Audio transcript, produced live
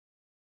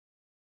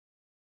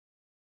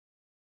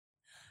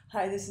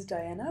Hi, this is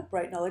Diana,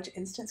 Bright Knowledge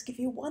Instants. Give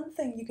you one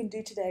thing you can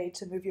do today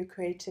to move your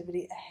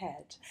creativity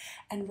ahead.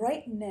 And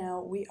right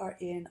now we are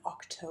in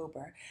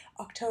October.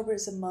 October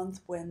is a month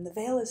when the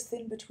veil is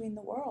thin between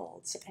the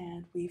worlds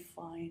and we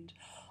find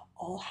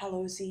All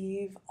Hallows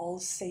Eve, All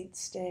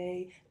Saints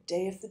Day,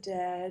 Day of the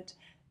Dead,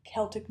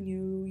 Celtic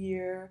New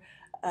Year,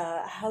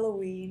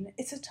 Halloween.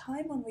 It's a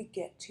time when we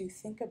get to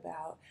think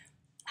about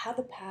how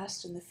the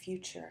past and the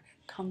future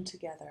come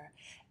together.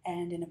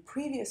 And in a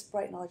previous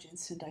Bright Knowledge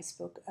Instant, I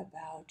spoke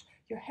about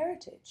your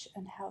heritage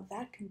and how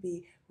that can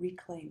be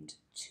reclaimed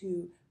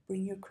to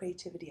bring your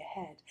creativity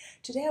ahead.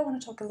 Today I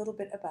want to talk a little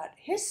bit about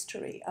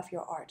history of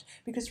your art,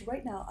 because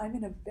right now I'm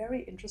in a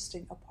very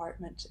interesting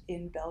apartment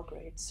in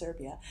Belgrade,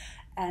 Serbia,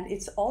 and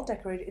it's all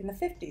decorated in the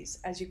 50s.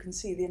 As you can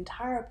see, the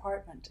entire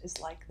apartment is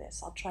like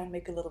this. I'll try and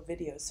make a little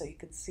video so you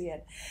can see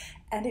it.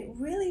 And it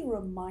really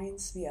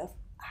reminds me of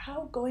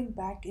how going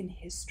back in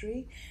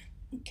history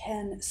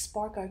can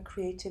spark our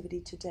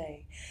creativity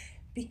today.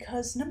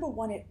 Because number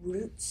one, it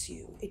roots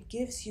you, it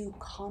gives you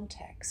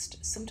context.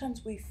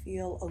 Sometimes we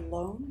feel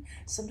alone,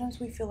 sometimes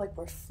we feel like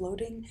we're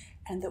floating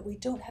and that we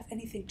don't have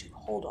anything to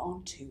hold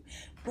on to.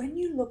 When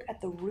you look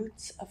at the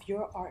roots of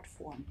your art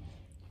form,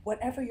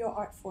 whatever your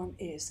art form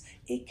is,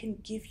 it can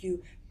give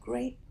you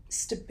great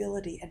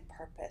stability and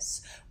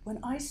purpose. When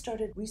I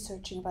started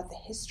researching about the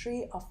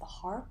history of the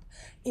harp,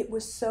 it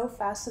was so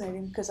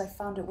fascinating because I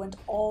found it went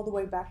all the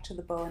way back to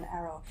the bow and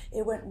arrow.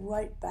 It went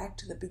right back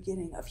to the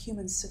beginning of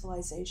human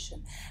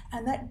civilization.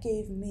 And that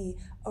gave me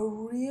a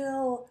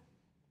real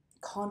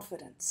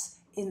confidence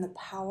in the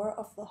power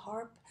of the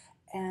harp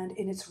and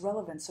in its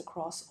relevance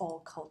across all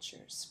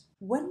cultures.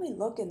 When we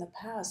look in the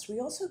past,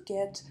 we also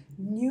get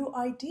new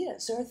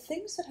ideas. There are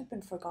things that have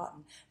been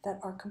forgotten that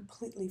are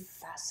completely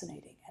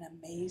fascinating and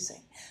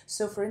amazing.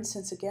 So for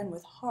instance, again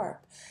with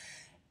harp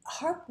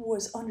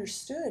was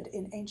understood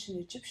in ancient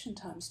Egyptian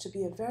times to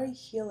be a very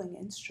healing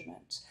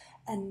instrument.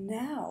 And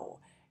now,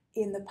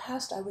 in the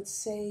past, I would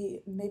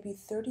say maybe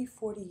 30,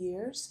 40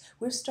 years,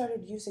 we've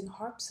started using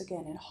harps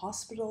again in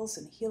hospitals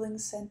and healing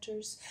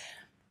centers.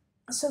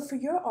 So for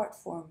your art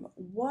form,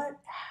 what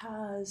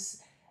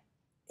has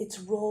its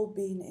role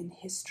been in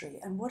history,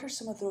 and what are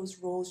some of those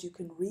roles you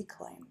can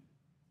reclaim?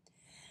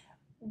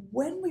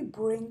 When we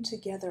bring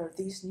together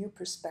these new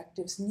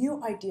perspectives,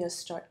 new ideas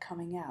start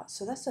coming out.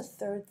 So that's the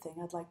third thing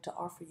I'd like to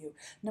offer you.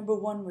 Number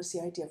one was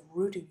the idea of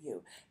rooting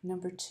you.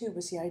 Number two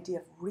was the idea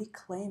of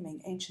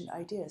reclaiming ancient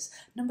ideas.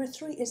 Number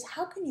three is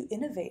how can you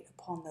innovate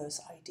upon those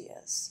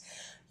ideas?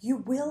 You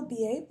will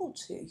be able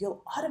to.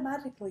 You'll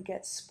automatically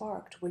get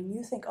sparked when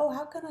you think, oh,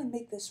 how can I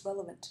make this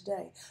relevant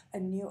today? A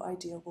new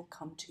idea will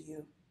come to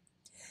you.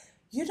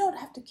 You don't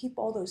have to keep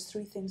all those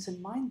three things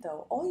in mind,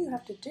 though. All you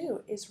have to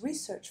do is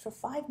research for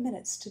 5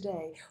 minutes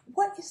today.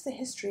 What is the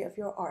history of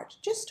your art?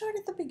 Just start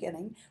at the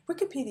beginning.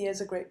 Wikipedia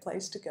is a great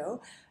place to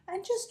go.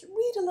 And just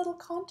read a little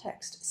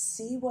context.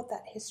 See what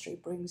that history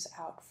brings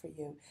out for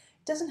you.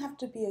 It doesn't have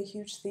to be a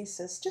huge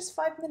thesis. Just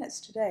 5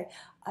 minutes today.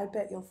 I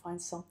bet you'll find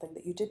something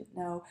that you didn't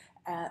know,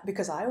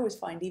 because I always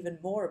find even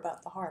more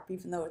about the harp,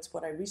 even though it's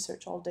what I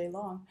research all day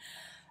long.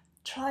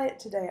 Try it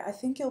today. I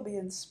think you'll be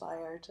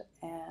inspired,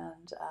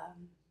 and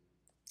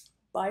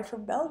bye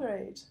from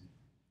Belgrade.